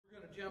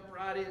Jump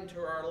right into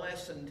our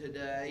lesson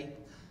today,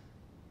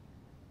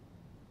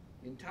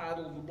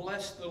 entitled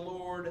Bless the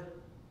Lord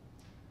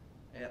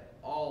at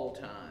All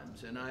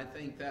Times. And I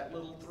think that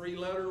little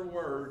three-letter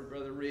word,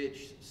 Brother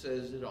Rich,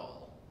 says it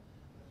all.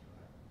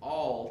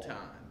 All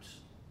times.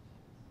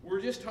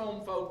 We're just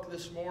home folk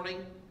this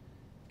morning.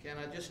 Can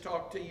I just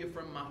talk to you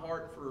from my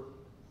heart for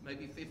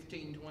maybe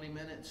 15, 20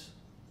 minutes?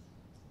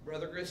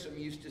 Brother Grissom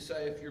used to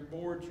say, if you're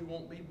bored, you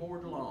won't be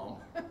bored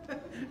long.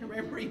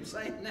 Remember him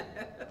saying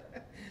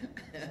that?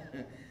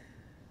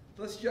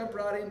 Let's jump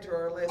right into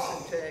our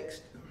lesson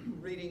text,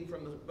 reading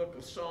from the book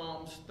of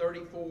Psalms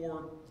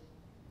 34.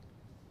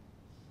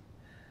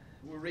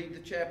 We'll read the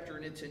chapter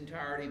in its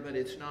entirety, but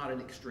it's not an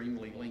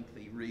extremely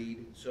lengthy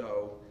read.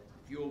 So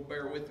if you'll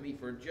bear with me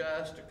for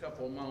just a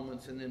couple of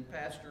moments, and then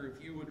Pastor,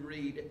 if you would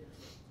read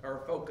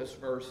our focus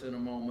verse in a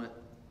moment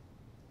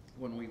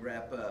when we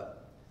wrap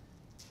up,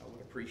 I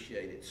would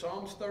appreciate it.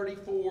 Psalms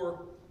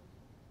 34,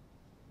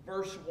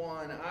 verse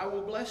 1, I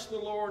will bless the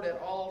Lord at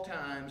all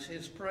times.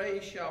 His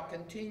praise shall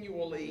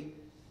continually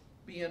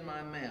be in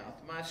my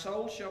mouth. My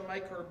soul shall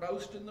make her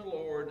boast in the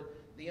Lord.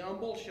 The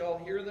humble shall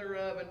hear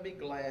thereof and be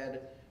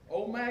glad.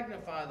 O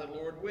magnify the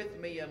Lord with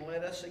me, and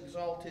let us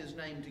exalt his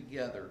name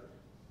together.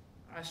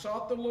 I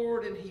sought the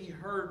Lord, and he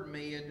heard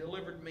me, and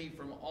delivered me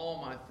from all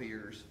my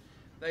fears.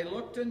 They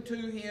looked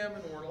unto him,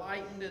 and were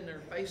lightened, and their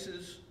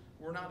faces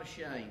were not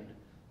ashamed.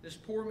 This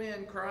poor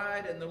man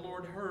cried, and the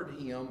Lord heard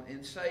him,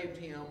 and saved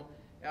him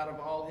out of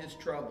all his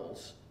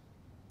troubles.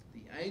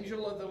 The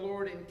angel of the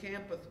Lord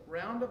encampeth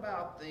round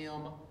about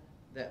them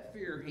that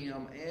fear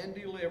him, and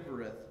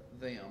delivereth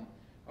them.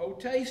 O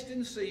taste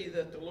and see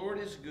that the Lord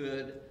is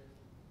good.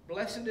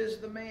 Blessed is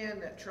the man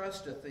that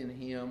trusteth in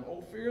him.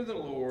 O fear the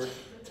Lord,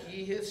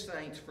 ye his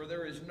saints, for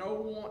there is no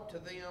want to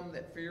them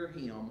that fear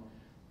him.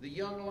 The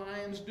young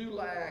lions do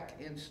lack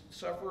and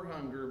suffer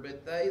hunger,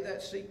 but they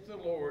that seek the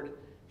Lord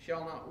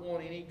shall not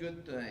want any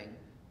good thing.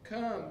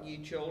 Come, ye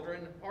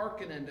children,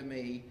 hearken unto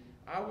me.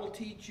 I will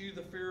teach you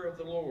the fear of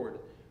the Lord.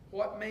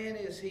 What man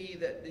is he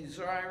that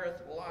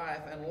desireth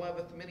life, and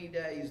loveth many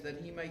days,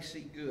 that he may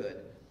see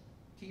good?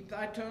 Keep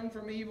thy tongue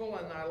from evil,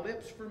 and thy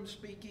lips from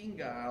speaking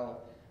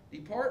guile.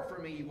 Depart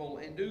from evil,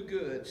 and do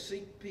good.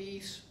 Seek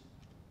peace,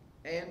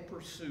 and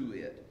pursue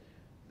it.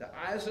 The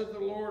eyes of the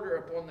Lord are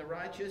upon the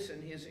righteous,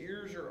 and his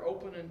ears are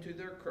open unto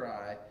their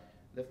cry.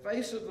 The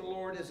face of the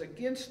Lord is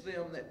against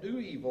them that do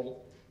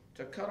evil,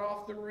 to cut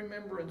off the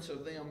remembrance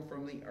of them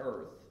from the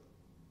earth.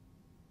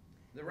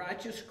 The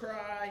righteous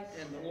cry,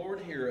 and the Lord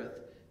heareth,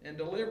 and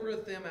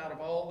delivereth them out of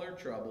all their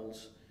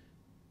troubles.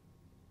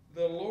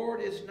 The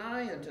Lord is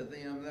nigh unto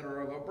them that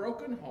are of a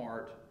broken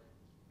heart,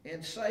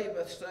 and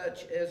saveth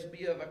such as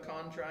be of a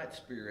contrite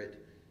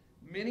spirit.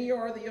 Many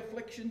are the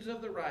afflictions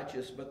of the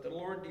righteous, but the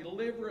Lord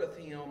delivereth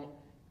him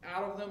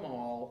out of them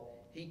all.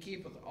 He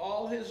keepeth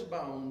all his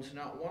bones,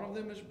 not one of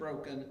them is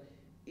broken.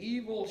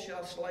 Evil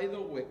shall slay the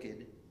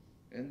wicked,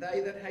 and they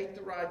that hate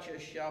the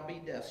righteous shall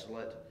be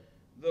desolate.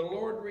 The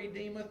Lord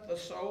redeemeth the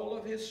soul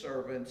of his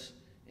servants,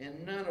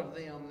 and none of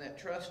them that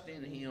trust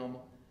in him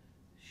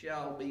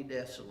shall be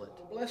desolate.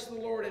 Bless the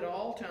Lord at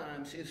all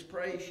times. His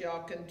praise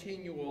shall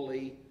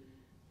continually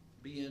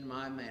be in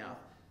my mouth.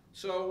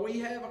 So we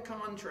have a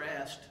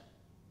contrast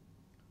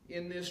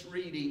in this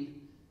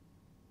reading.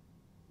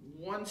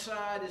 One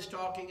side is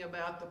talking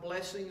about the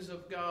blessings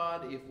of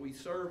God if we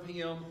serve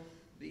him.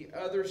 The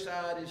other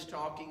side is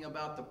talking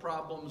about the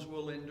problems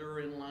we'll endure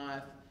in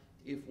life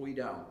if we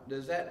don't.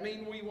 Does that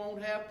mean we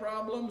won't have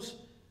problems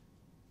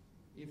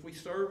if we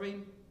serve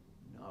him?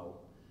 No.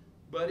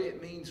 But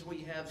it means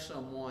we have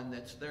someone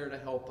that's there to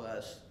help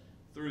us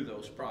through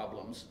those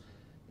problems.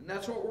 And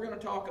that's what we're going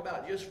to talk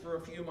about just for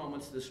a few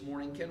moments this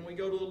morning. Can we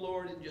go to the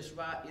Lord and just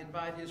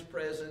invite his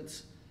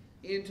presence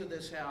into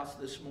this house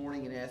this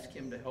morning and ask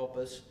him to help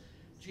us?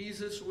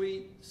 Jesus,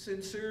 we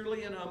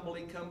sincerely and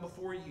humbly come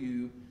before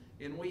you,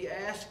 and we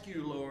ask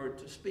you, Lord,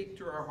 to speak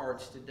to our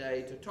hearts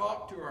today, to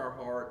talk to our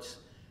hearts.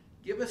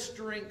 Give us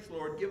strength,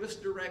 Lord. Give us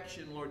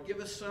direction, Lord. Give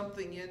us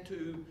something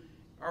into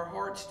our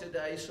hearts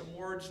today, some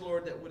words,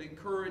 Lord, that would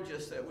encourage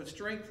us, that would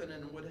strengthen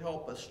and would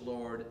help us,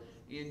 Lord.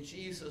 In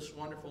Jesus'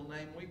 wonderful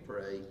name we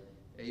pray.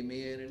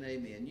 Amen and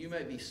amen. You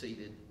may be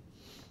seated.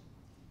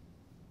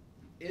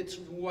 It's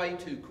way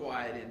too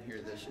quiet in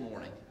here this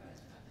morning.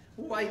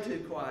 Way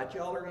too quiet.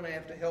 Y'all are going to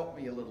have to help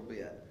me a little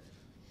bit.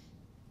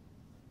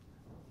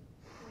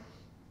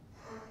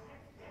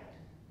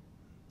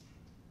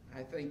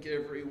 I think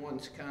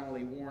everyone's kind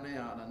of worn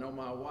out. I know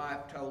my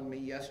wife told me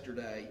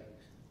yesterday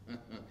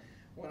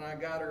when I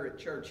got her at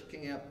church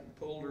camp and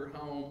pulled her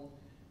home,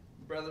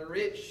 Brother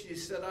Rich, she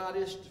said, I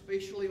just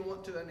officially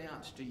want to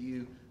announce to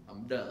you,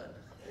 I'm done.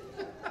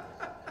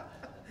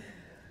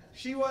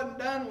 She wasn't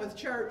done with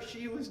church.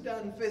 She was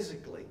done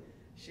physically.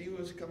 She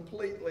was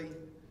completely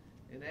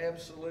and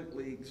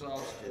absolutely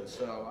exhausted.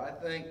 So I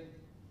think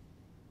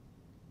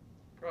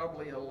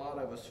probably a lot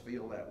of us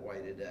feel that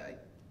way today.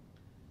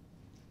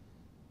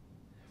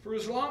 For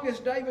as long as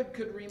David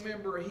could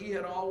remember, he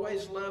had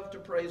always loved to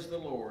praise the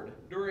Lord.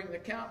 During the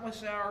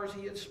countless hours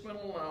he had spent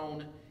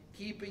alone,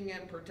 keeping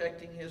and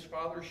protecting his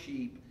father's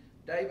sheep,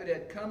 David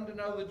had come to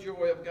know the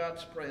joy of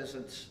God's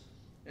presence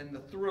and the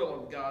thrill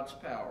of God's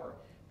power.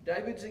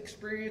 David's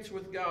experience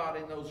with God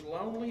in those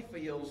lonely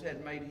fields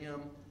had made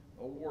him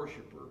a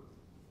worshiper.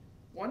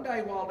 One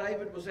day while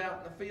David was out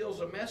in the fields,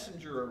 a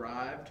messenger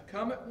arrived.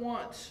 "Come at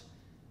once.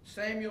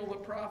 Samuel the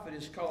prophet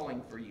is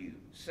calling for you."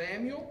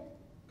 Samuel?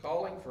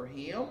 Calling for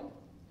him?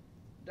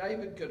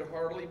 David could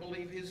hardly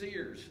believe his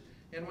ears.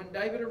 And when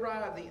David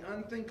arrived, the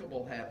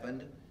unthinkable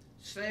happened.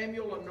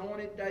 Samuel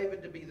anointed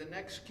David to be the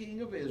next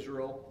king of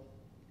Israel.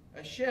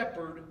 A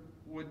shepherd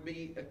would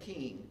be a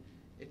king.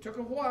 It took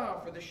a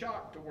while for the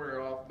shock to wear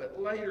off,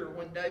 but later,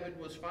 when David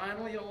was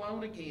finally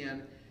alone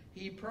again,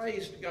 he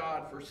praised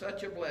God for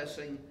such a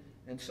blessing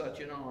and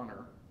such an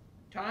honor.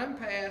 Time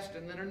passed,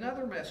 and then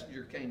another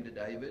messenger came to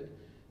David.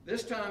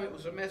 This time it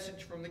was a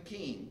message from the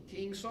king.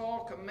 "King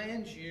Saul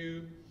commands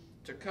you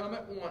to come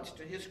at once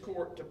to his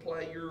court to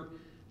play your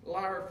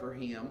lyre for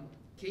him."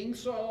 King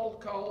Saul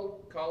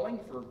calling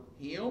for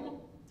him?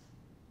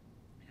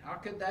 How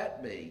could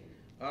that be?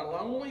 A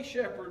lonely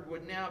shepherd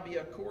would now be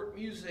a court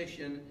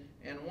musician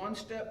and one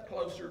step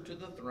closer to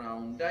the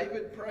throne.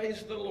 David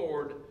praised the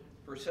Lord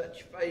for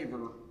such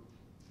favor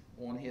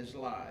on his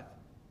life.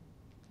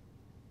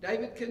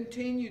 David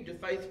continued to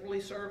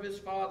faithfully serve his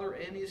father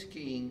and his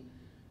king,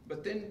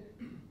 but then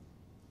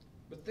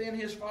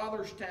his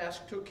father's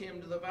task took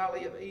him to the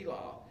valley of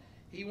Elah.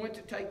 He went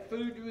to take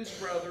food to his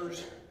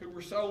brothers who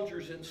were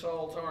soldiers in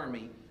Saul's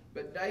army.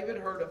 But David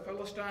heard a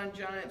Philistine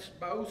giant's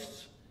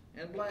boasts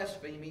and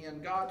blasphemy,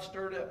 and God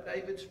stirred up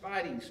David's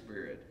fighting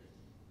spirit.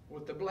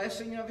 With the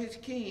blessing of his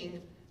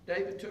king,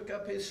 David took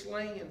up his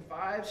sling and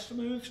 5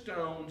 smooth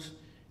stones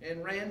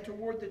and ran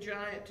toward the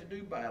giant to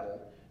do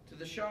battle. To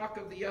the shock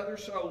of the other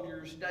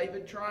soldiers,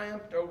 David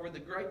triumphed over the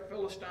great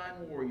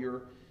Philistine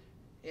warrior.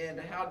 And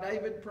how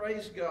David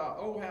praised God,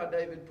 oh how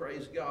David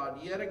praised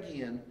God yet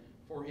again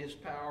for his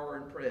power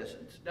and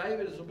presence.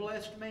 David is a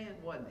blessed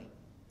man, wasn't he?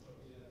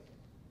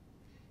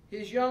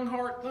 His young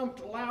heart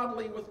thumped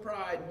loudly with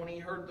pride when he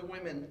heard the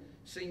women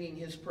singing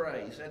his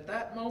praise. At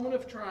that moment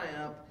of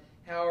triumph,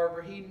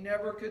 however, he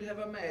never could have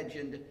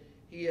imagined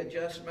he had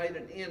just made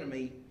an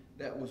enemy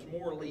that was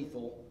more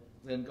lethal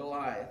than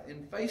Goliath.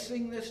 In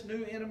facing this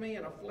new enemy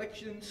and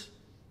afflictions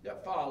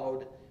that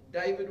followed,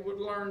 David would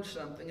learn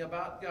something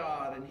about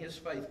God and his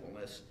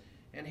faithfulness,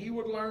 and he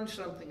would learn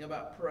something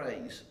about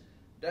praise.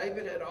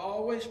 David had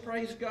always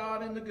praised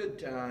God in the good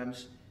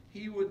times.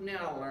 He would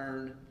now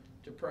learn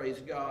to praise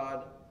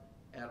God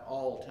at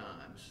all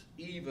times,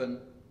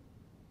 even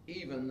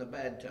the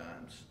bad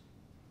times.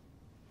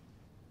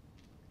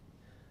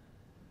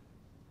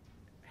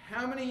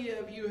 How many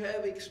of you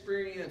have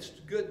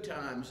experienced good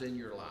times in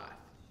your life?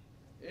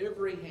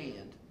 Every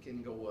hand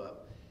can go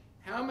up.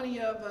 How many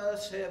of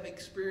us have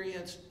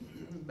experienced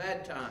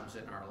bad times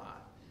in our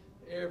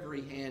life?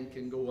 Every hand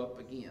can go up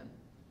again.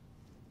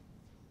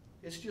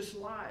 It's just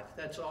life.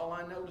 That's all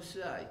I know to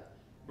say.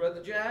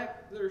 Brother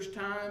Jack, there's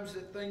times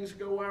that things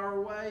go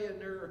our way,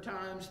 and there are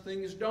times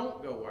things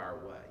don't go our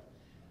way.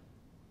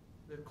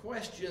 The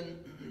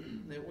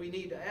question that we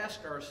need to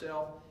ask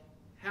ourselves,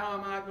 how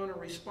am I going to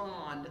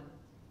respond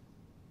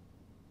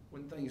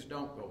when things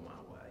don't go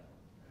my way?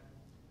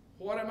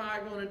 What am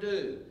I going to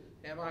do?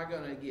 Am I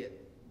going to get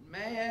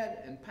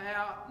mad and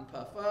pout and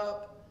puff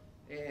up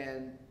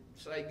and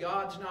say,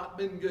 God's not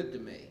been good to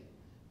me?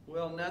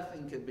 Well,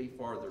 nothing could be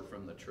farther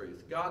from the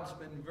truth. God's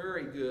been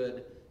very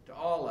good to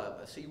all of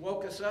us. He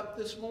woke us up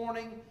this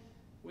morning.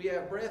 We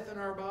have breath in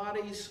our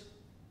bodies.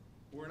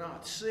 We're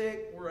not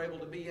sick. We're able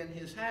to be in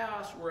His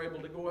house. We're able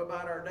to go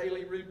about our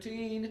daily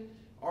routine.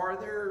 Are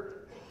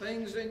there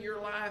things in your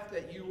life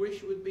that you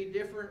wish would be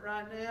different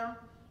right now?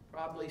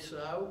 Probably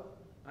so.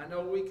 I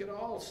know we could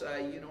all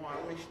say, you know,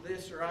 I wish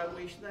this or I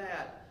wish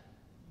that.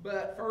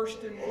 But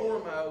first and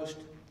foremost,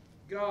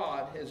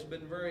 God has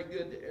been very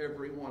good to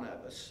every one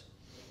of us.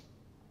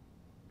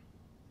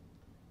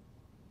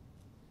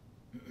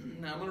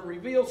 Now I'm going to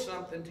reveal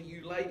something to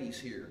you ladies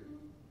here.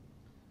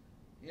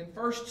 In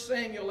 1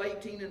 Samuel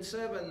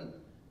 18:7,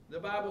 the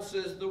Bible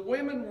says, the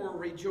women were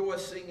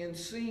rejoicing and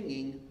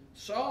singing,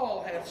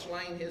 Saul hath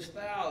slain his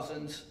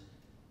thousands,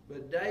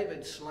 but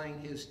David slain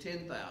his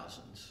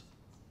 10,000s.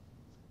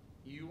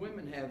 You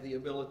women have the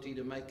ability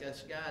to make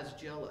us guys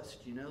jealous.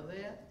 Do you know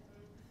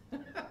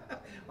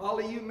that?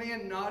 All of you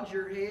men nod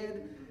your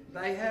head.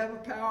 They have a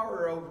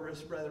power over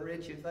us, Brother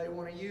Rich, if they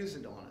want to use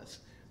it on us.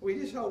 We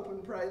just hope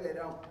and pray they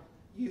don't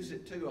use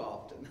it too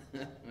often.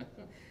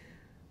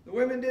 The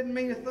women didn't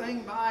mean a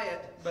thing by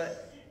it,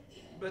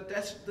 but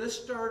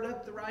this stirred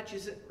up the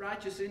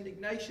righteous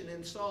indignation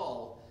in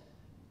Saul.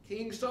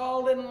 King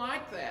Saul didn't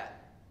like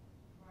that.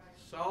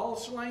 Saul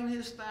slain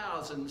his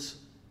thousands,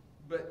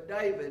 but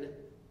David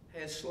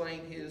has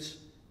slain his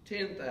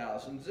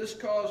 10,000s. This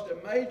caused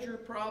a major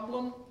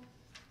problem,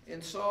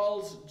 and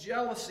Saul's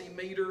jealousy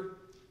meter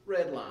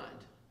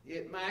redlined.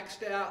 It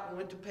maxed out and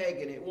went to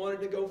pegging. It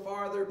wanted to go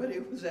farther, but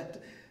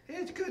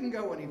it couldn't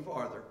go any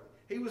farther.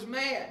 He was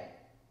mad.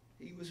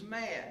 He was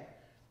mad.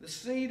 The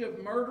seed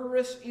of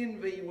murderous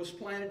envy was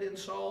planted in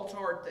Saul's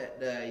heart that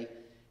day,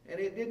 and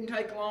it didn't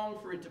take long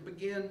for it to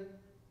begin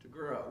to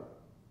grow.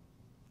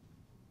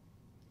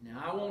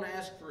 Now, I won't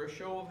ask for a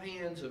show of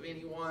hands of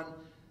anyone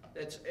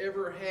that's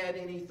ever had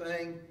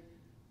anything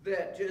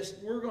that just,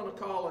 we're going to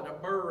call it a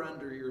burr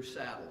under your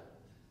saddle.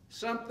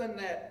 Something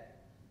that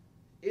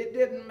it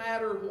didn't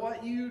matter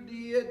what you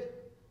did,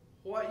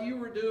 what you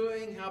were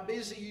doing, how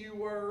busy you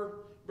were,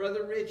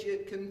 Brother Rich,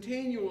 it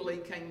continually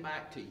came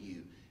back to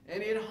you.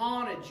 And it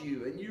haunted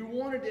you, and you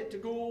wanted it to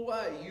go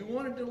away. You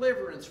wanted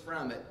deliverance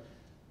from it.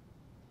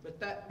 But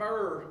that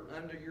burr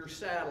under your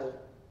saddle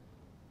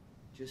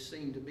just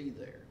seemed to be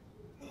there.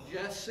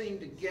 Just seemed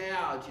to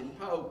gouge and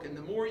poke. And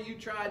the more you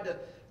tried to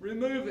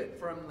remove it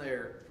from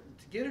there,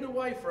 to get it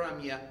away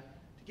from you,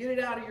 to get it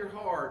out of your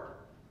heart,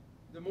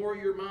 the more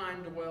your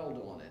mind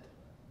dwelled on it.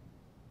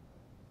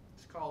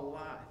 It's called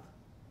life.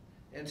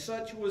 And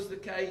such was the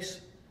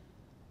case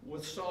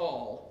with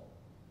Saul.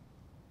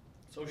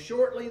 So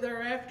shortly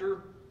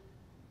thereafter,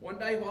 one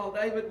day while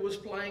David was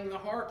playing the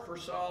harp for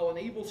Saul, an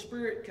evil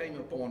spirit came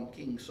upon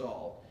King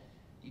Saul.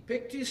 He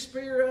picked his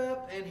spear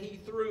up and he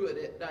threw it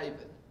at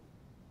David.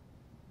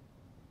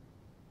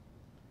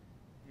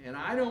 And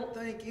I don't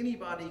think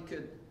anybody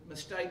could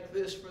mistake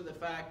this for the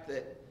fact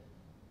that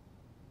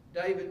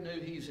David knew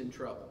he's in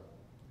trouble.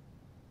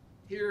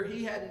 Here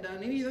he hadn't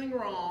done anything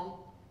wrong.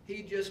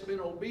 He'd just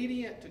been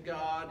obedient to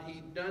God.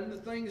 He'd done the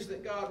things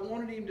that God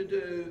wanted him to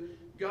do.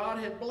 God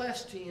had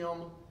blessed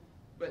him,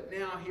 but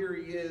now here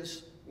he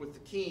is with the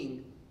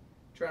king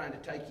trying to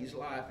take his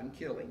life and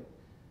kill him.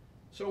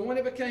 So when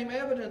it became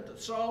evident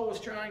that Saul was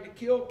trying to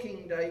kill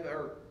King David,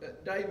 or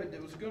David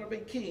that was going to be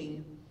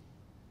king,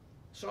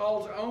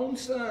 Saul's own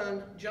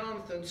son,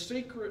 Jonathan,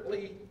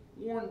 secretly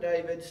warned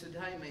David, said,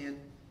 "Hey man,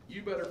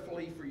 you better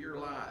flee for your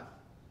life.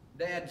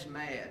 Dad's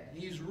mad.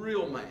 He's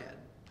real mad.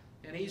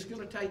 And he's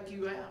going to take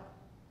you out."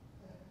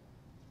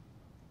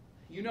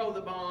 You know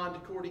the bond,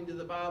 according to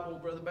the Bible,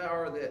 Brother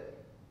Bauer, that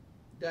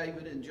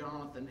David and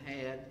Jonathan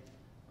had.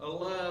 A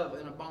love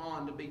and a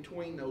bond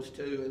between those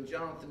two. And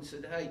Jonathan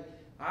said, "Hey,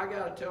 I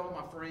got to tell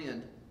my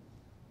friend,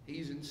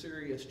 he's in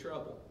serious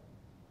trouble.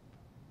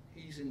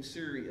 He's in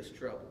serious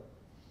trouble."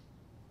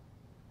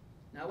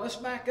 Now let's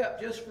back up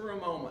just for a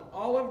moment.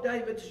 All of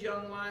David's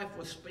young life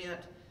was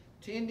spent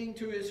tending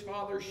to his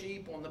father's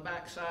sheep on the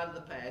backside of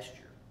the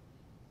pasture.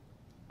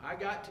 I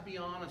got to be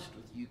honest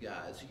with you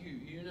guys.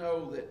 You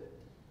know that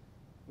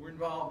we're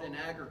involved in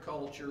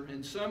agriculture,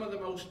 and some of the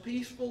most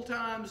peaceful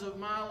times of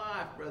my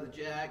life, Brother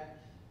Jack,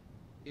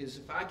 is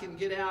if I can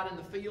get out in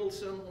the field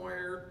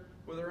somewhere,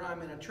 whether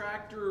I'm in a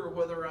tractor or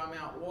whether I'm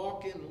out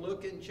walking,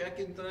 looking,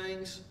 checking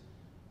things,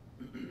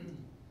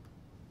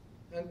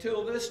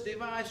 until this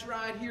device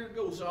right here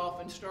goes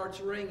off and starts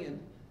ringing.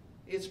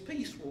 It's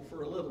peaceful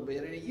for a little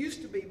bit, and it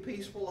used to be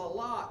peaceful a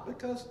lot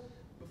because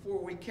before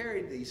we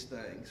carried these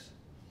things.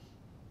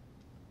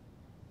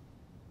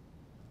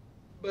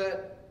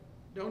 But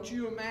don't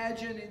you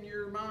imagine in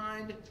your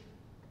mind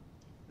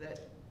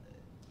that,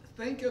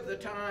 think of the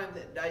time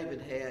that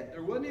David had.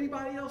 There wasn't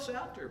anybody else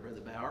out there,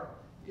 Brother Bauer.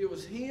 It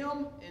was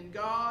him and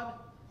God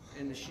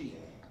and the sheep.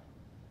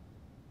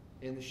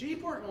 And the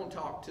sheep weren't going to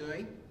talk to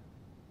him.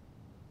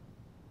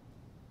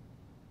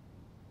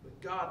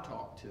 But God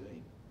talked to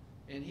him.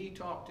 And he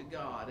talked to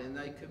God. And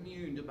they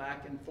communed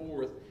back and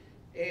forth.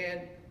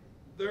 And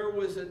there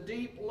was a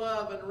deep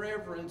love and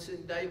reverence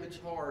in David's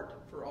heart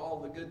for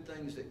all the good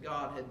things that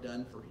God had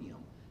done for him.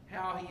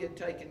 How he had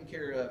taken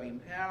care of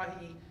him. How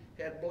he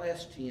had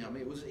blessed him.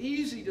 It was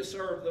easy to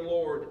serve the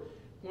Lord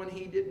when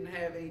he didn't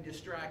have any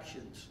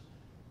distractions.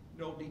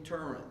 No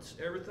deterrents.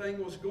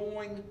 Everything was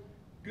going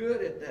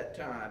good at that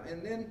time.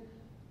 And then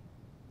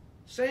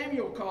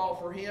Samuel called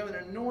for him and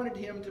anointed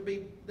him to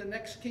be the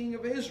next king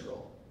of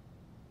Israel.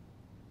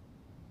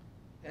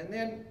 And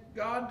then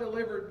God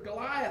delivered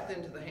Goliath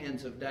into the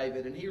hands of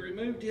David, and he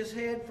removed his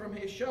head from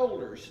his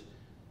shoulders.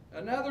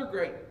 Another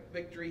great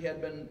victory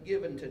had been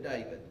given to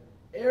David.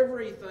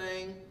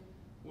 Everything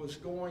was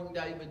going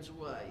David's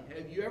way.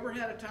 Have you ever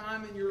had a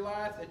time in your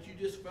life that you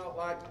just felt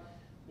like,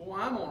 well,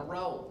 I'm on a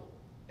roll.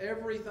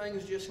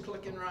 Everything's just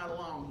clicking right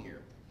along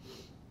here.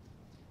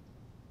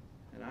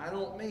 And I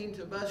don't mean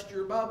to bust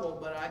your bubble,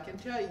 but I can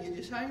tell you,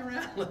 just hang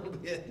around a little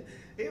bit.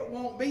 It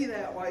won't be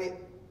that way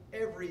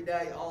every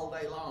day, all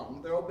day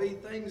long. There will be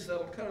things that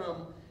will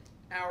come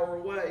our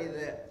way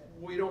that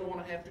we don't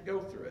want to have to go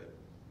through.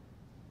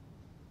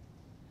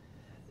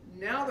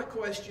 Now the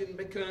question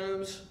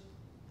becomes,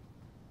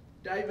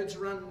 David's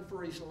running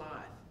for his life.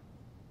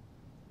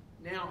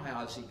 Now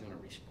how is he going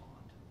to respond?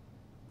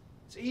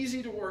 It's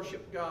easy to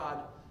worship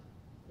God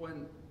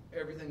when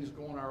everything's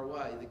going our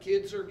way. The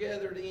kids are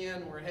gathered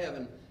in, we're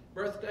having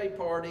birthday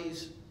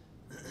parties,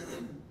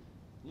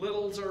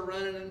 littles are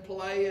running and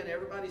playing,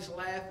 everybody's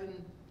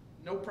laughing,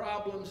 no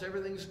problems,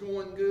 everything's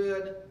going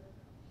good.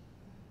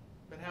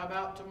 But how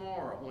about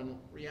tomorrow when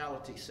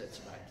reality sets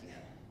back in?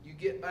 You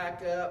get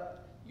back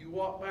up, you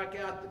walk back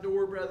out the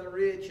door, Brother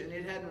Rich, and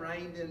it hadn't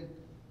rained in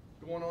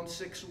going on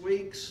 6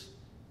 weeks,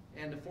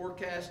 and the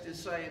forecast is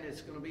saying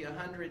it's going to be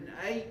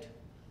 108.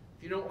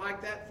 If you don't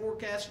like that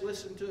forecast,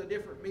 listen to a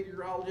different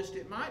meteorologist.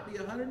 It might be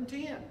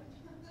 110.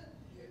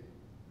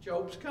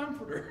 Job's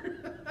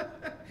comforter.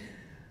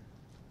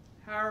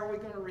 How are we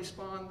going to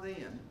respond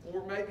then?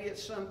 Or maybe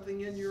it's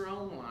something in your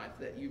own life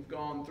that you've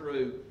gone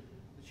through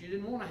that you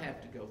didn't want to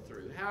have to go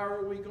through. How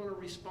are we going to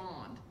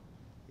respond?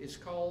 It's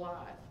called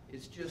life.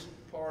 It's just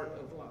part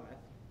of life.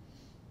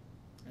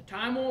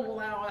 Time won't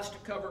allow us to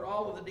cover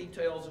all of the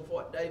details of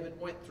what David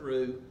went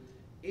through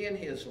in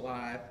his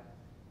life.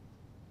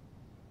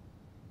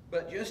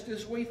 But just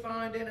as we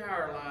find in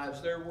our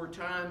lives, there were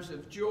times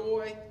of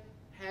joy,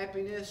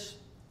 happiness,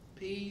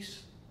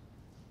 peace.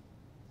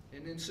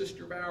 And then,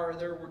 Sister Bauer,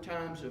 there were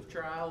times of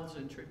trials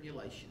and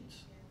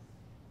tribulations.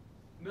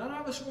 None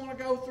of us want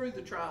to go through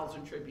the trials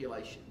and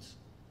tribulations.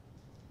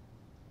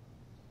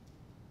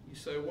 You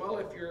say, well,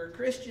 if you're a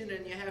Christian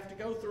and you have to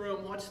go through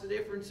them, what's the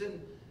difference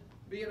in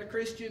being a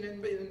Christian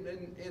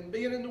and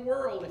being in the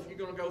world if you're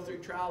going to go through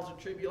trials and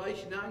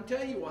tribulation? Now, I can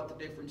tell you what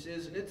the difference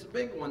is, and it's a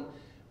big one.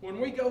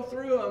 When we go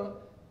through them,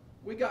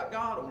 we got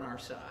God on our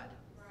side.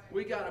 Right.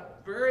 We got a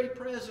very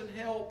present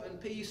help and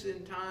peace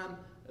in time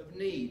of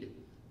need.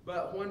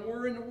 But when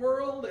we're in the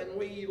world and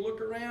we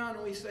look around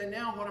and we say,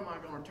 now what am I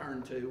going to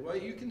turn to? Well,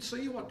 you can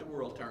see what the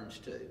world turns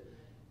to.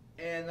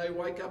 And they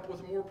wake up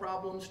with more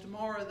problems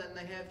tomorrow than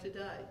they have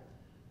today.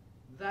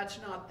 That's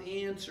not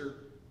the answer.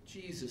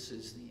 Jesus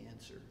is the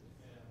answer.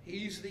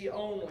 He's the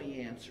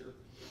only answer.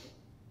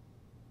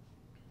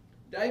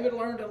 David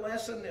learned a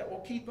lesson that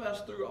will keep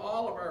us through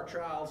all of our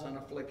trials and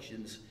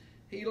afflictions.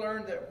 He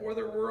learned that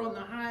whether we're on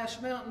the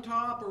highest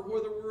mountaintop or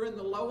whether we're in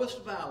the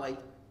lowest valley,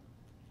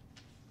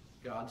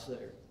 God's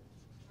there.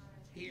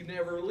 He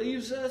never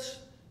leaves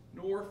us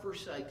nor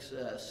forsakes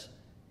us.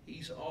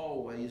 He's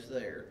always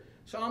there.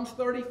 Psalms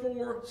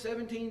 34,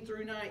 17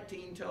 through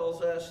 19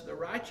 tells us, the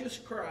righteous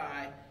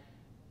cry,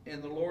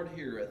 and the Lord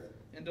heareth,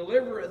 and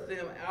delivereth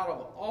them out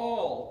of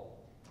all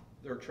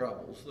their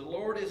troubles. The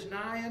Lord is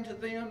nigh unto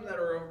them that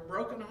are of a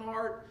broken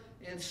heart,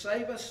 and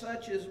saveth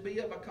such as be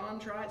of a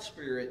contrite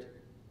spirit.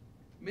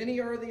 Many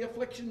are the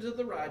afflictions of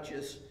the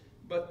righteous,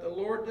 but the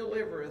Lord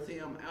delivereth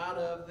him out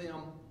of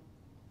them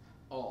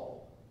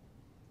all.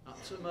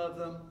 Not some of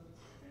them,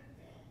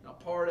 not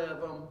part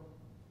of them,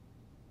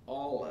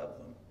 all of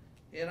them.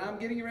 And I'm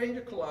getting ready to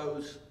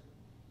close.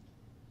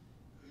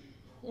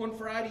 On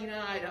Friday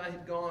night, I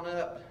had gone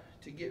up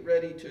to get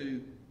ready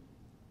to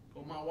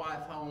pull my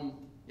wife home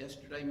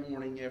yesterday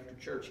morning after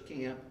church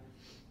camp.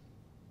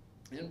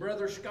 And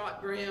Brother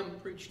Scott Graham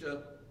preached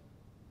a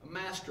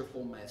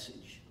masterful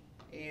message.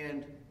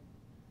 And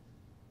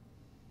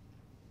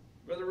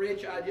Brother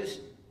Rich, I just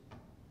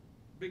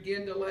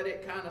began to let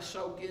it kind of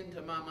soak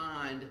into my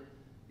mind.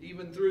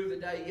 Even through the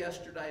day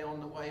yesterday on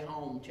the way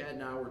home, Chad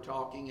and I were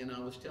talking, and I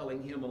was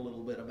telling him a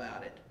little bit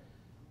about it.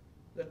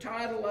 The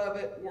title of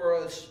it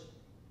was,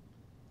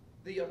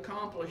 The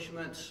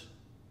Accomplishments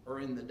Are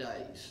in the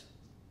Days.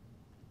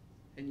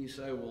 And you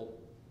say, well,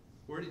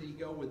 where did he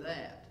go with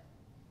that?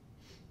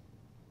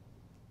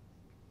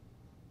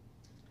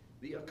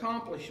 The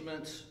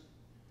accomplishments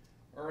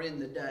are in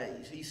the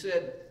days. He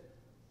said,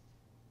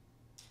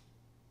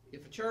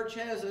 if a church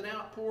has an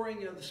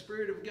outpouring of the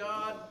Spirit of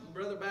God,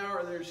 Brother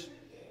Bauer, there's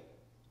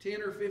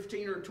 10 or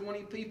 15 or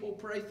 20 people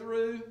pray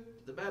through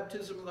the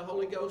baptism of the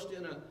Holy Ghost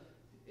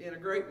in a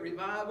great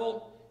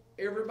revival.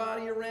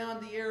 Everybody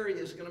around the area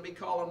is going to be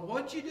calling,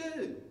 what'd you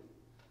do?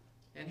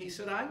 And he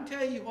said, I can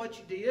tell you what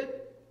you did.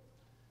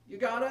 You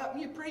got up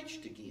and you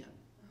preached again.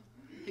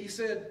 He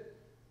said,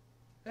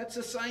 that's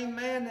the same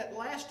man that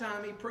last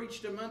time he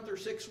preached a month or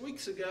 6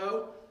 weeks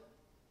ago,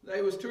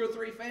 there was 2 or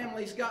 3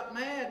 families got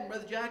mad, and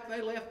Brother Jack,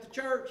 they left the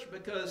church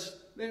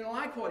because they didn't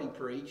like what he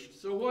preached.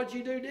 So what'd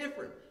you do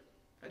different?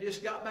 I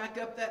just got back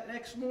up that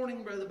next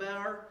morning, Brother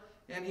Bauer,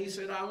 and he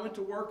said, I went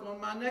to work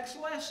on my next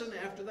lesson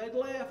after they'd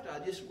left. I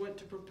just went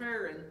to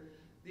preparing.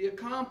 The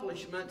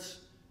accomplishments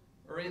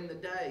are in the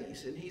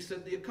days. And he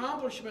said the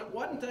accomplishment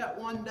wasn't that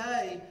one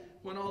day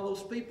when all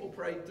those people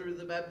prayed through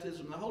the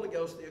baptism of the Holy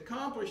Ghost. The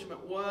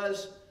accomplishment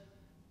was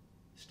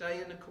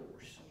stay in the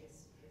course.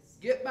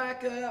 Get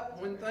back up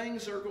when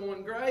things are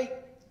going great.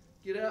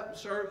 Get up and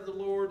serve the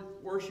Lord,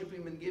 worship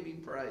Him, and give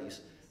Him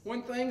praise.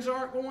 When things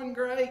aren't going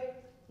great,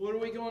 what are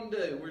we going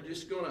to do? We're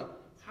just going to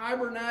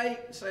hibernate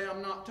and say,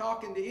 I'm not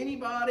talking to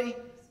anybody.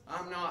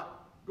 I'm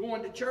not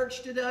going to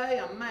church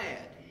today. I'm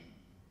mad.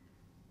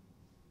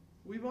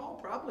 We've all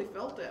probably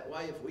felt that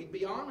way if we'd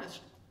be honest.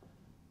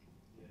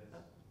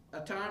 A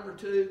time or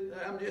two,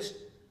 I'm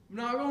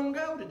not going to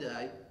go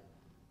today.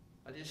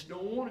 I just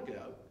don't want to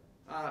go.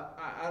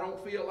 I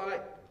don't feel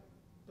like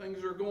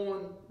things are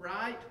going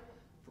right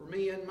for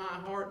me in my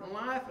heart and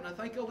life, and I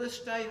think I'll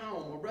just stay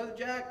home. Well, Brother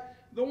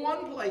Jack, the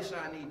one place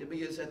I need to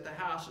be is at the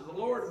house of the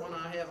Lord when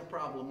I have a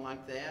problem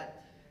like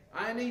that.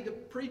 I need the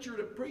preacher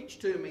to preach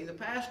to me, the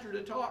pastor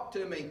to talk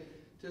to me,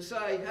 to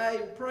say, hey,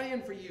 we're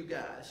praying for you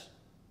guys.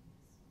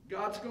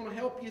 God's going to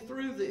help you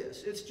through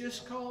this. It's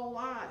just called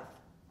life.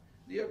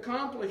 The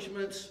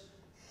accomplishments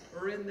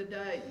are in the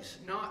days.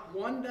 Not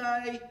one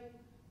day,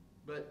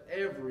 but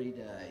every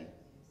day.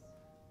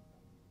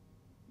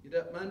 Get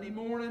up Monday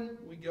morning,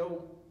 we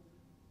go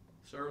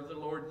serve the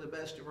Lord to the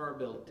best of our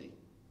ability.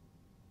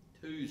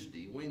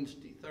 Tuesday,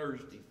 Wednesday,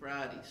 Thursday,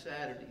 Friday,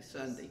 Saturday,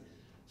 Sunday.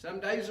 Some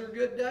days are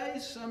good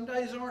days, some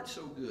days aren't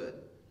so good.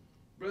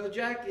 Brother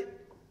Jack,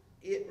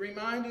 it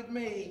reminded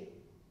me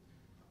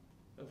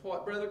of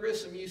what Brother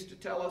Grissom used to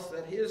tell us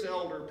that his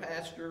elder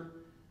pastor,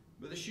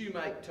 Brother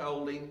Shoemake,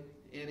 told him,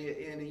 and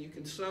you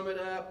can sum it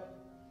up.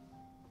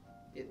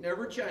 It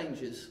never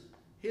changes.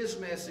 His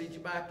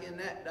message back in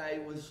that day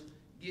was,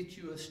 get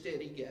you a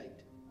steady gait.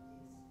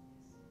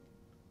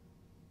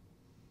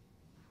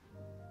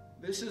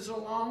 This is a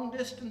long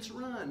distance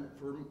run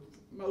for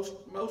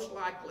most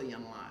likely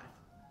in life.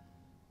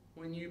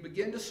 When you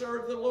begin to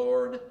serve the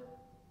Lord,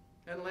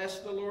 unless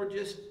the Lord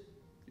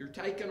you're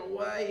taken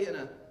away in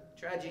a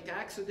tragic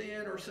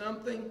accident or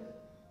something,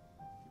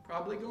 you're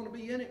probably going to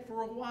be in it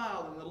for a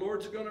while, and the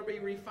Lord's going to be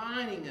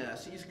refining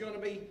us. He's going to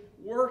be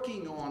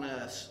working on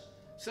us.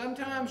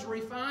 Sometimes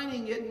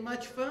refining isn't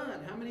much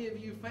fun. How many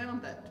of you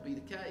found that to be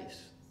the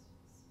case?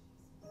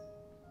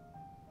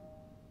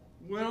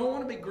 We don't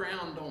want to be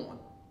ground on.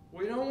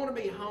 We don't want to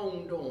be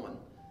honed on.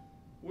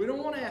 We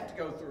don't want to have to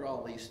go through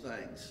all these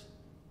things.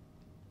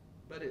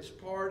 But it's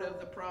part of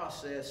the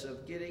process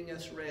of getting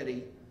us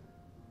ready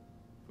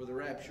for the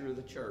rapture of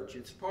the church.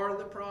 It's part of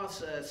the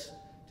process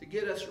to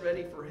get us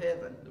ready for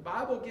heaven. The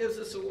Bible gives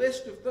us a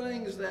list of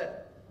things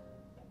that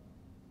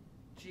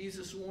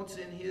Jesus wants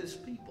in His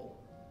people.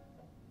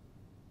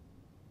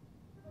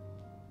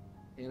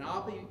 And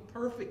I'll be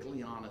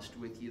perfectly honest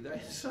with you,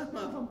 some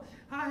of them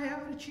I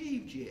haven't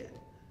achieved yet.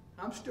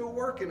 I'm still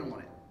working on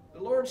it.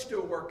 The Lord's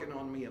still working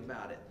on me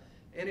about it.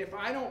 And if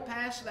I don't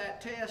pass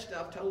that test,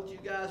 I've told you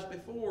guys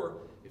before,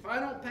 if I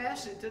don't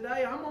pass it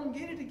today, I'm going to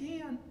get it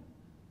again.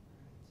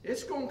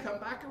 It's going to come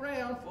back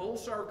around full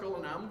circle,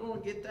 and I'm going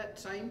to get that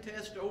same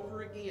test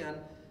over again.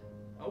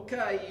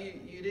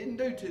 Okay, you didn't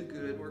do too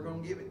good. We're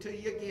going to give it to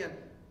you again.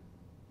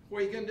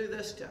 What are you going to do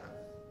this time?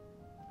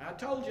 I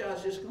told you I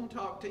was just going to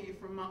talk to you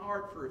from my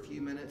heart for a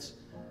few minutes,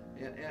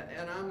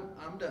 and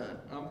I'm done.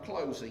 I'm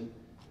closing.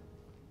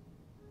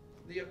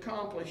 The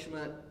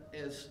accomplishment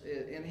is,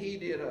 and he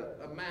did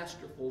a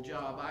masterful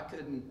job. I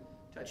couldn't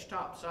touch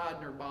top, side,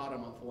 nor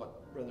bottom of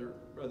what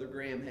Brother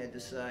Graham had to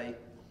say.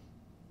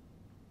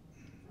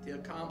 The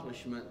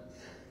accomplishment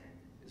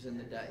is in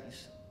the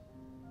days.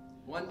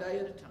 One day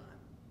at a time.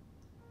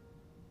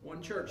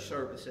 One church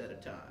service at a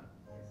time.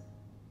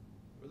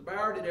 Brother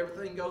Bauer, did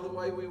everything go the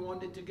way we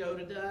wanted it to go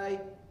today?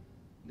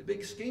 In the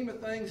big scheme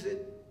of things,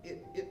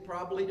 it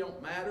probably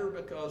don't matter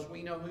because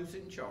we know who's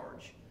in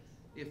charge.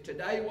 If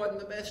today wasn't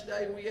the best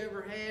day we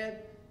ever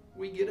had,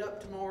 we get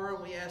up tomorrow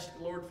and we ask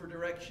the Lord for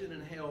direction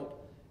and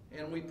help,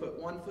 and we put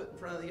one foot in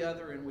front of the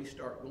other and we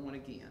start going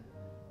again.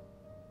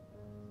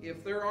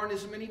 If there aren't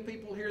as many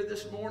people here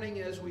this morning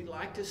as we'd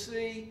like to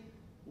see,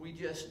 we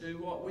just do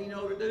what we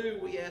know to do.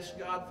 We ask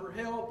God for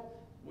help.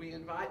 We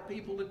invite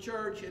people to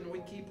church, and we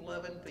keep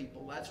loving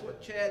people. That's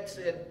what Chad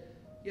said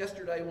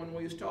yesterday when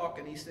we was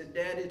talking. He said,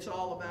 Dad, it's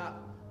all about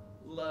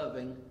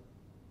loving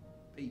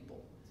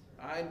people.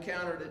 I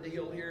encountered a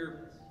deal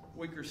here a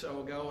week or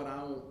so ago, and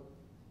I won't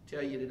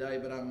tell you today,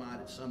 but I might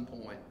at some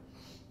point.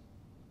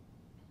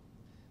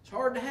 It's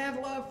hard to have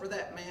love for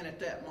that man at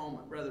that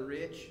moment, Brother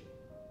Rich.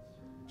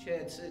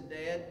 Chad said,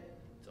 Dad,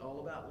 it's all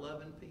about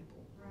loving people.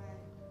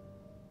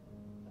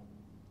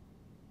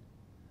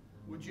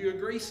 Would you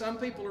agree some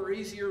people are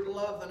easier to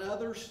love than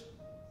others?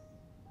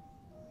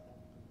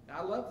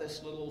 I love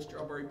this little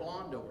strawberry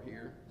blonde over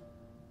here.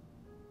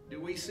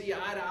 Do we see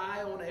eye to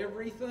eye on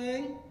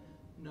everything?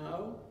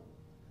 No.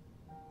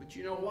 But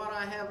you know what?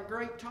 I have a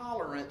great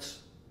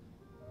tolerance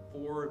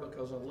for her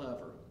because I love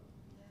her.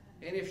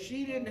 And if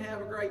she didn't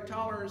have a great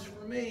tolerance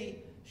for me,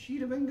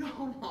 she'd have been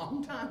gone a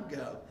long time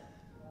ago.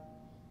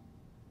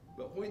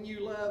 But when you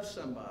love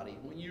somebody,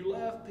 when you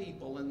love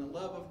people and the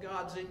love of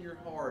God's in your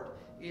heart,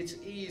 it's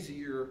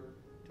easier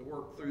to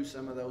work through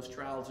some of those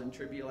trials and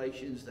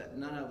tribulations that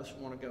none of us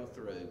want to go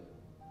through.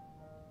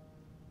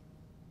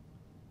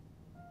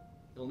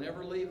 He'll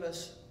never leave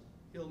us.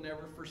 He'll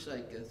never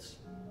forsake us.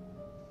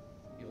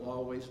 He'll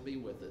always be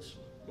with us.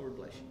 Lord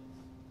bless you.